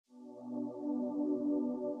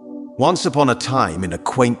Once upon a time, in a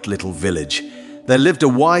quaint little village, there lived a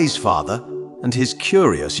wise father and his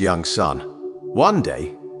curious young son. One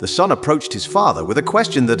day, the son approached his father with a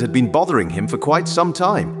question that had been bothering him for quite some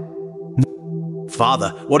time.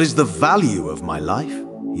 "Father, what is the value of my life?"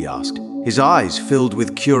 he asked, his eyes filled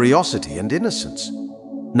with curiosity and innocence.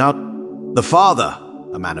 Now, the father,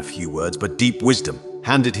 a man of few words but deep wisdom,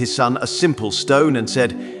 handed his son a simple stone and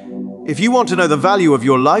said, "If you want to know the value of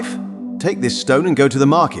your life, take this stone and go to the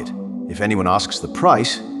market. If anyone asks the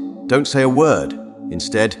price, don't say a word.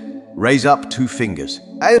 Instead, raise up 2 fingers."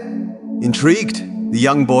 Intrigued, the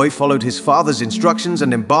young boy followed his father's instructions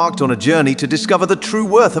and embarked on a journey to discover the true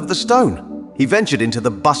worth of the stone. He ventured into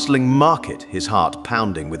the bustling market, his heart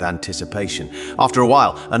pounding with anticipation. After a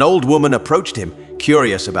while, an old woman approached him,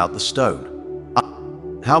 curious about the stone.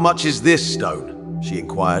 "How much is this stone?" she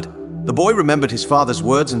inquired. The boy remembered his father's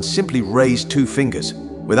words and simply raised 2 fingers.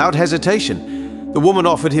 Without hesitation, the woman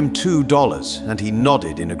offered him $2, and he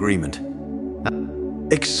nodded in agreement.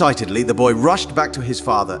 Excitedly, the boy rushed back to his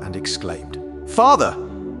father and exclaimed, "Father,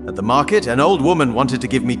 at the market, an old woman wanted to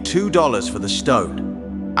give me $2 for the stone."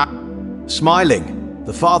 Smiling,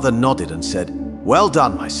 the father nodded and said, "Well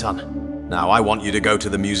done, my son. Now I want you to go to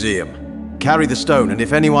the museum. Carry the stone, and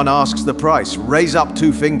if anyone asks the price, raise up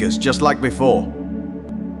 2 fingers, just like before."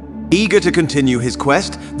 Eager to continue his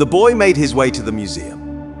quest, the boy made his way to the museum.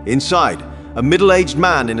 Inside, a middle-aged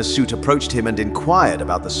man in a suit approached him and inquired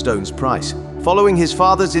about the stone's price. Following his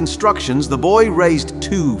father's instructions, the boy raised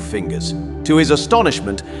 2 fingers. To his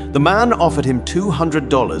astonishment, the man offered him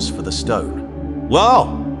 $200 for the stone.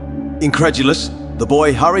 "Wow!" Incredulous, the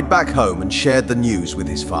boy hurried back home and shared the news with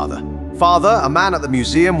his father. "Father, a man at the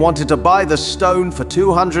museum wanted to buy the stone for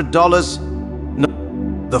 $200. No.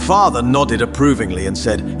 The father nodded approvingly and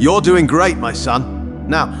said, "You're doing great, my son.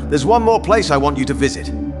 Now, there's one more place I want you to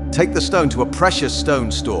visit. Take the stone to a precious stone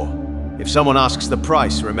store. If someone asks the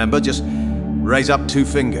price, remember, just raise up 2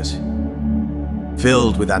 fingers."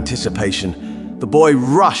 Filled with anticipation, the boy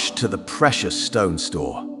rushed to the precious stone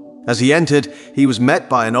store. As he entered, he was met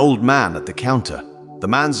by an old man at the counter. The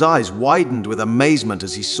man's eyes widened with amazement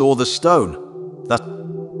as he saw the stone.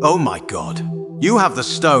 "Oh my God, you have the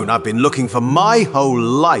stone I've been looking for my whole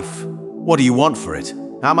life. What do you want for it?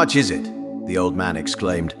 How much is it?" the old man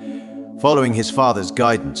exclaimed. Following his father's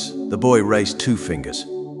guidance, the boy raised 2 fingers.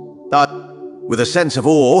 With a sense of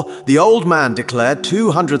awe, the old man declared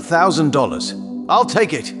 $200,000. "I'll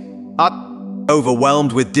take it."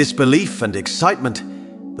 Overwhelmed with disbelief and excitement,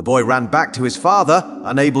 the boy ran back to his father,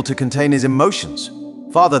 unable to contain his emotions.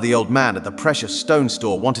 "Father, the old man at the precious stone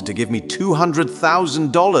store wanted to give me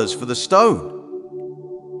 $200,000 for the stone."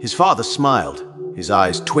 His father smiled, his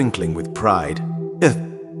eyes twinkling with pride.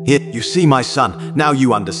 "Here, you see, my son, now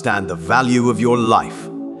you understand the value of your life.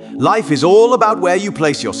 Life is all about where you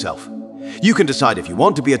place yourself. You can decide if you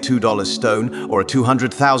want to be a $2 stone or a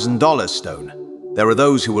 $200,000 stone. There are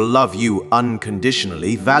those who will love you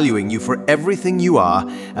unconditionally, valuing you for everything you are,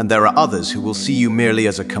 and there are others who will see you merely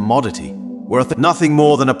as a commodity, worth nothing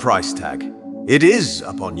more than a price tag. It is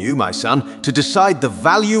upon you, my son, to decide the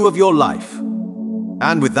value of your life."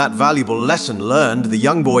 And with that valuable lesson learned, the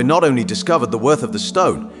young boy not only discovered the worth of the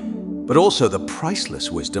stone, but also the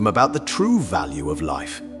priceless wisdom about the true value of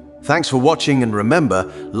life. Thanks for watching, and remember,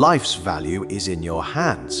 life's value is in your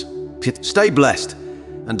hands. Stay blessed.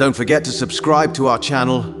 And don't forget to subscribe to our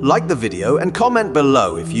channel, like the video, and comment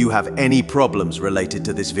below if you have any problems related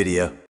to this video.